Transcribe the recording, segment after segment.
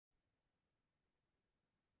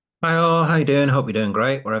Hi all, how you doing? Hope you're doing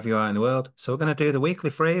great wherever you are in the world. So we're going to do the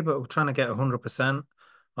weekly free, but we're trying to get 100%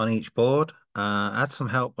 on each board. I had some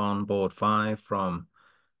help on board five from,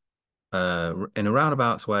 in a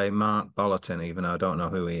roundabout way, Mark Bollerton, even though I don't know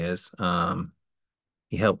who he is.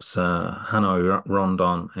 He helps Hanoi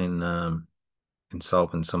Rondon in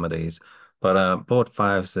solving some of these. But board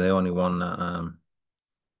five's the only one that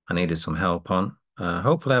I needed some help on.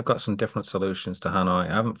 Hopefully I've got some different solutions to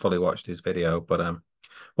Hanoi. I haven't fully watched his video, but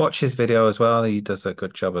watch his video as well. He does a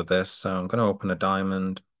good job of this. So I'm going to open a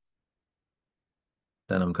diamond.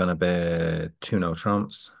 Then I'm going to be two no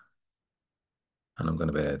trumps. And I'm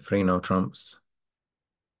going to be three no trumps.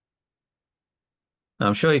 Now,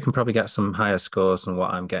 I'm sure you can probably get some higher scores than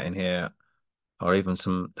what I'm getting here, or even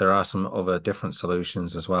there are some other different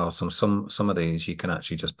solutions as well. Some of these you can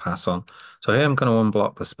actually just pass on. So here I'm going to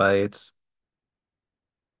unblock the spades.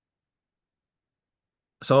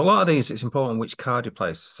 So a lot of these, it's important which card you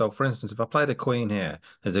place. So for instance, if I play the queen here,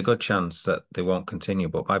 there's a good chance that they won't continue.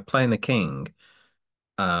 But by playing the king,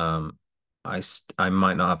 um, I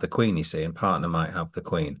might not have the queen, you see, and partner might have the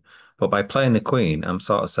queen. But by playing the queen, I'm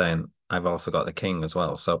sort of saying I've also got the king as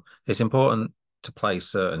well. So it's important to play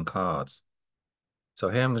certain cards. So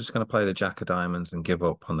here I'm just going to play the jack of diamonds and give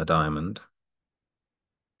up on the diamond.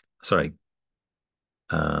 Sorry.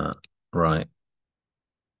 Uh, right.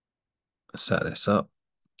 Set this up.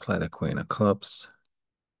 Play the queen of clubs.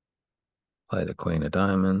 Play the queen of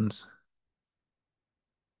diamonds.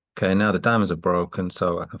 Okay, now the diamonds are broken,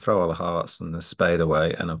 so I can throw all the hearts and the spade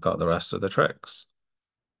away, and I've got the rest of the tricks.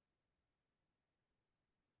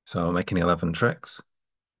 So I'm making 11 tricks.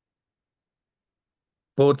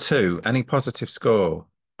 Board two, any positive score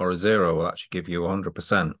or a zero will actually give you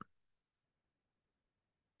 100%.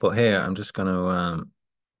 But here, I'm just going to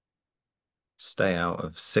stay out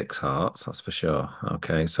of six hearts, that's for sure.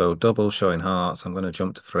 Okay, so double showing hearts. I'm going to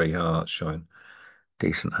jump to three hearts, showing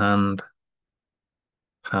decent hand.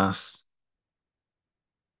 Pass.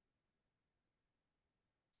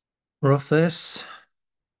 Rough this.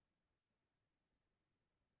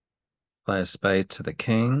 Play a spade to the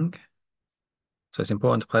king. So it's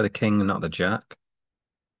important to play the king and not the jack.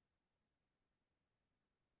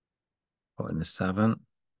 Put in the seven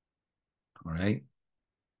or eight.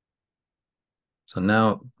 So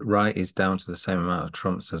now right is down to the same amount of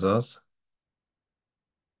trumps as us.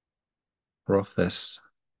 Rough this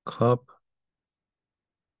club.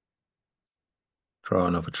 Draw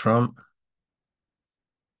another trump.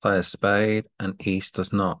 Play a spade, and East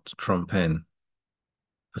does not trump in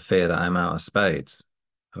for fear that I'm out of spades.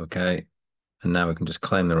 Okay. And now we can just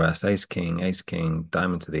claim the rest. Ace, king,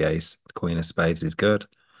 diamond to the ace, queen of spades is good.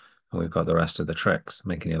 And we've got the rest of the tricks,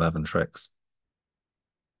 making 11 tricks.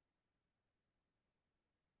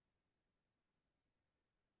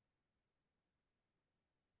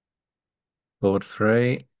 Board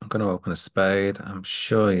three, I'm going to open a spade. I'm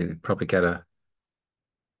sure you'd probably get a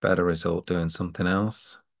better result doing something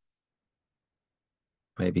else.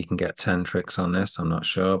 Maybe you can get 10 tricks on this. I'm not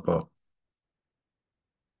sure, but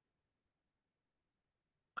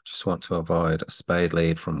I just want to avoid a spade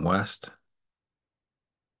lead from West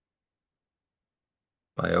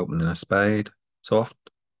by opening a spade. So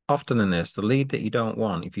often in this, the lead that you don't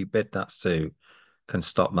want, if you bid that suit, can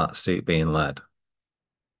stop that suit being led.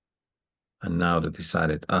 And now they've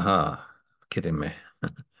decided, aha, kidding me.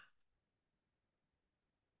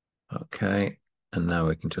 Okay, and now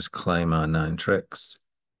we can just claim our 9 tricks.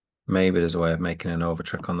 Maybe there's a way of making an over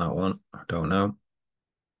trick on that one. I don't know.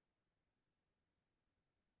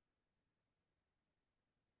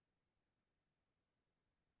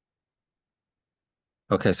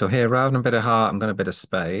 Okay, so here, rather than bid a heart, I'm going to bid a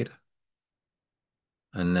spade.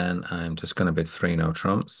 And then I'm just going to bid 3 no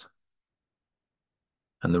trumps.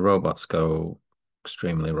 And the robots go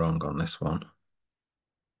extremely wrong on this one.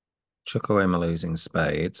 Chuck away my losing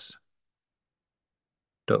spades.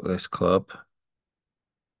 Duck this club.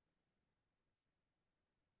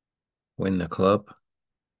 Win the club.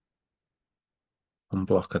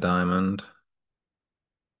 Unblock a diamond.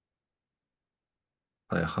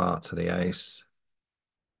 Play a heart to the ace.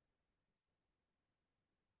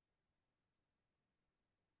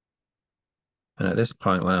 And at this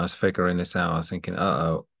point, when I was figuring this out, I was thinking,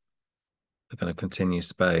 uh-oh, they're going to continue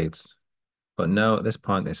spades. But no, at this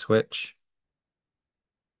point, they switch.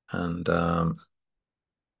 And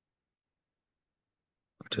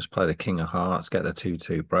just play the king of hearts, get the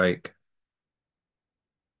 2-2 break.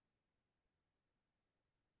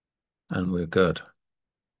 And we're good.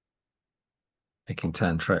 Making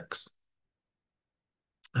 10 tricks.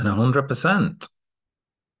 And 100%.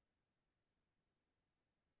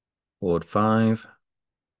 Board 5.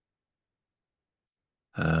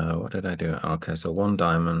 What did I do? Okay, so one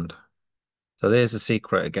diamond. So there's the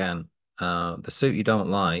secret again. The suit you don't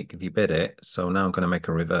like, if you bid it. So now I'm going to make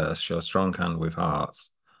a reverse, show a strong hand with hearts.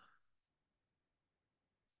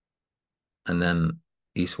 And then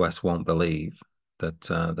East West won't believe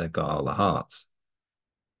that they've got all the hearts.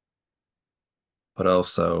 But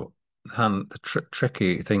also, the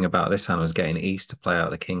tricky thing about this hand was getting East to play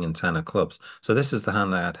out the king and ten of clubs. So this is the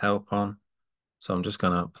hand I had help on. So I'm just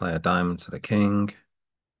going to play a diamond to the king.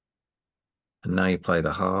 And now you play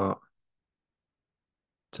the heart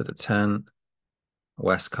to the 10.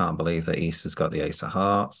 West can't believe that East has got the ace of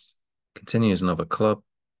hearts. Continues another club,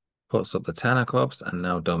 puts up the 10 of clubs, and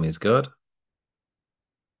now dummy's good.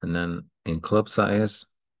 And then in clubs, that is.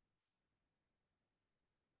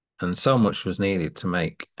 And so much was needed to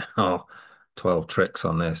make 12 tricks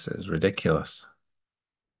on this. It was ridiculous.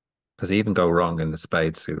 Because they even go wrong in the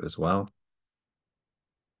spade suit as well.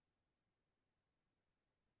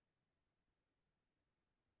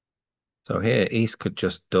 So here, East could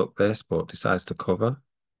just duck this, but decides to cover.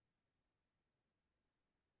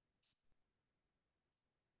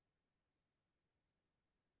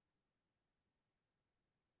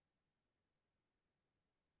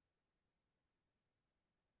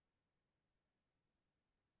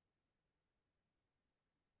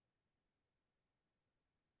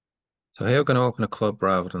 So here we're going to open a club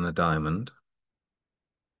rather than a diamond.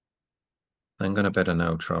 Then going to bid a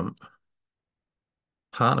no trump.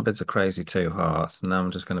 Partner bids a crazy two hearts. Now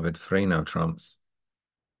I'm just going to bid three no trumps.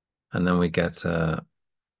 And then we get a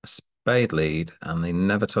spade lead, and they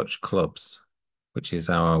never touch clubs, which is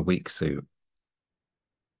our weak suit.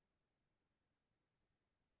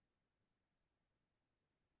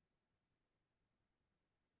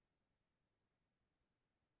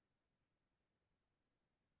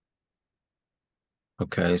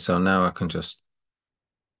 Okay, so now I can just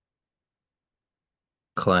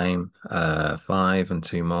claim five and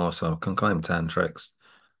two more, so I can claim 10 tricks,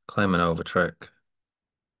 claim an over trick,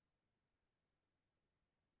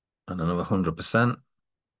 and another 100%.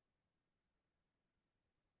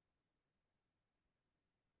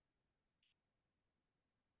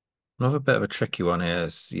 Another bit of a tricky one here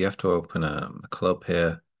is you have to open a club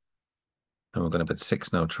here, and we're going to bid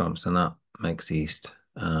six no trumps, and that makes East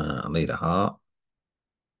lead a heart.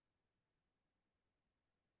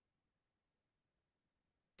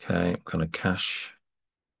 Okay, I'm going to cash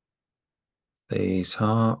these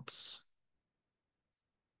hearts.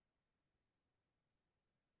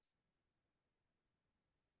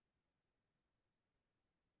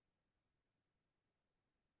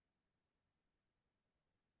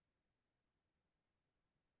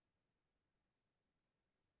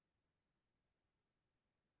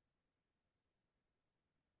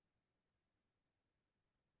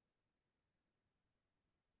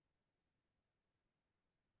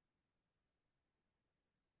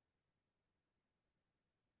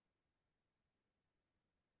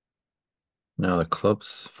 Now the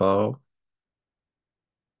clubs fall.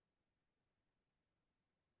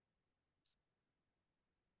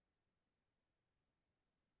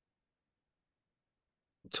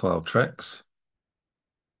 12 tricks.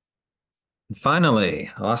 And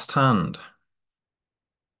finally, last hand.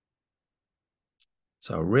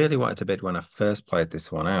 So I really wanted to bid when I first played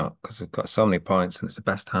this one out because we've got so many points and it's the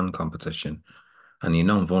best hand competition. And you're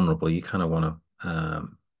non-vulnerable, you kind of want to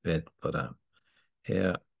bid, but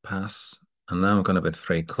here, pass. And now I'm going to bid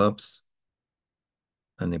three clubs.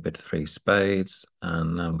 Then they bid three spades,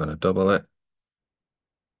 and now I'm going to double it.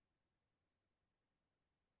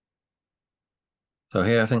 So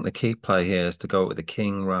here, I think the key play here is to go with the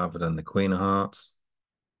king rather than the queen of hearts.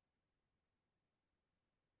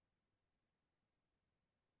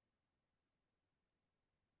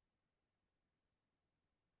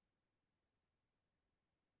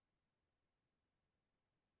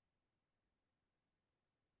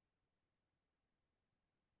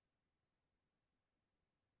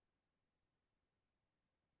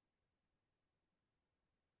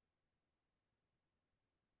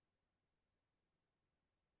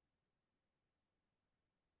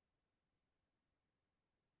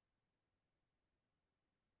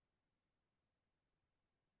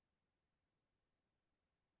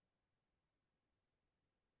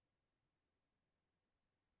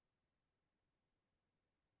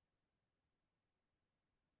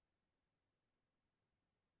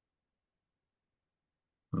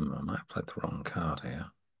 I might have played the wrong card here.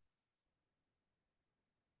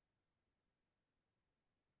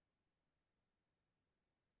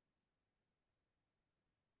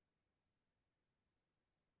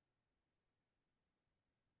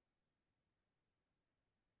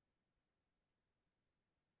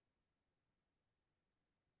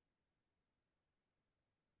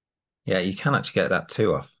 Yeah, you can actually get that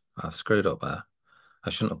two off. I've screwed up there. I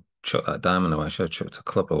shouldn't have chucked that diamond away. I should have chucked a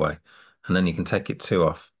club away. And then you can take it two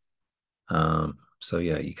off. So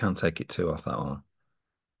yeah, you can take it two off that one.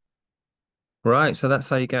 Right, so that's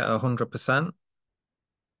how you get 100%.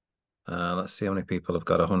 Let's see how many people have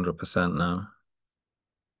got 100% now.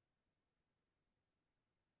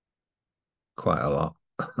 Quite a lot.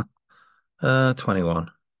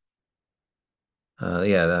 21.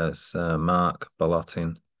 Yeah, there's Mark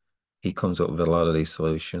Balotin. He comes up with a lot of these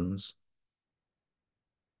solutions.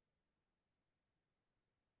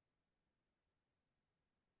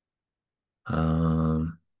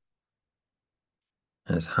 Um,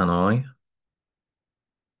 there's Hanoi.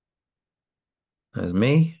 There's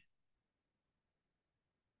me.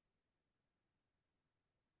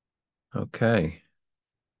 Okay.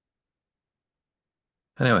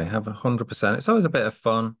 Anyway, have 100%. It's always a bit of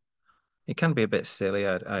fun. It can be a bit silly,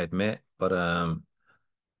 I admit, but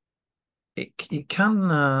it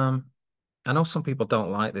can. I know some people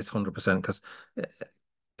don't like this 100% because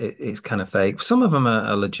it's kind of fake. Some of them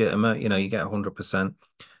are legitimate. You get 100%, and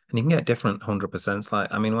you can get different 100%.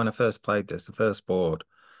 Like, I mean, when I first played this, the first board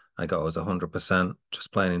I got was 100%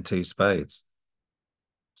 just playing in two spades.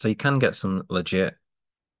 So you can get some legit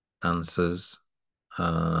answers.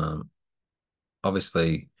 Um,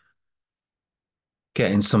 Obviously,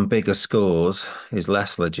 getting some bigger scores is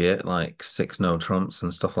less legit, like six no trumps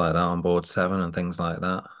and stuff like that on board seven and things like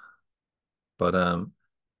that. But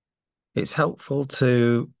it's helpful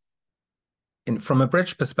from a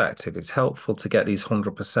bridge perspective, it's helpful to get these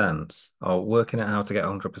 100% or working out how to get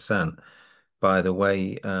 100% by the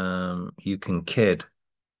way you can kid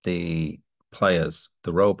the players,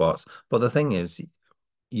 the robots. But the thing is,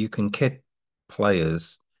 you can kid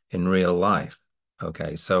players in real life.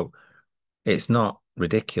 Okay, so it's not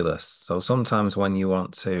ridiculous. So sometimes when you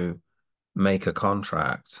want to make a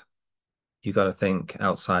contract, you got to think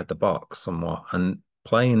outside the box somewhat. And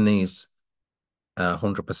playing these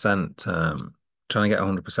 100%, trying to get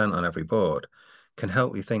 100% on every board can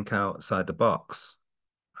help you think outside the box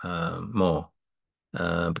more.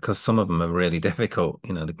 Because some of them are really difficult.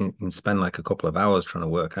 You can spend like a couple of hours trying to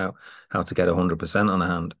work out how to get 100% on a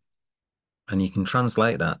hand. And you can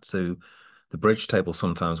translate that to the bridge table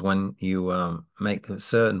sometimes when you make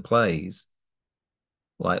certain plays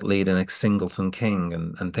like leading a singleton king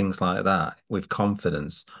and things like that with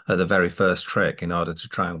confidence at the very first trick in order to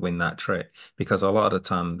try and win that trick. Because a lot of the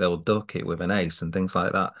time they'll duck it with an ace and things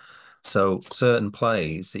like that. So certain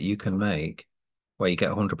plays that you can make where you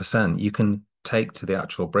get 100%, you can take to the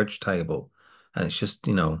actual bridge table. And it's just,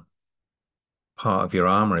 part of your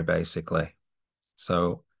armory basically.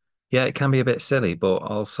 So yeah, it can be a bit silly, but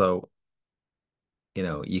also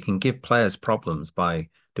you can give players problems by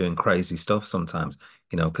doing crazy stuff sometimes,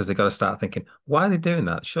 because they got to start thinking, why are they doing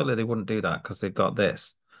that? Surely they wouldn't do that because they've got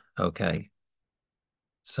this. Okay.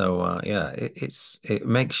 So yeah, it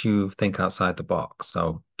makes you think outside the box.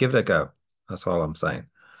 So give it a go. That's all I'm saying.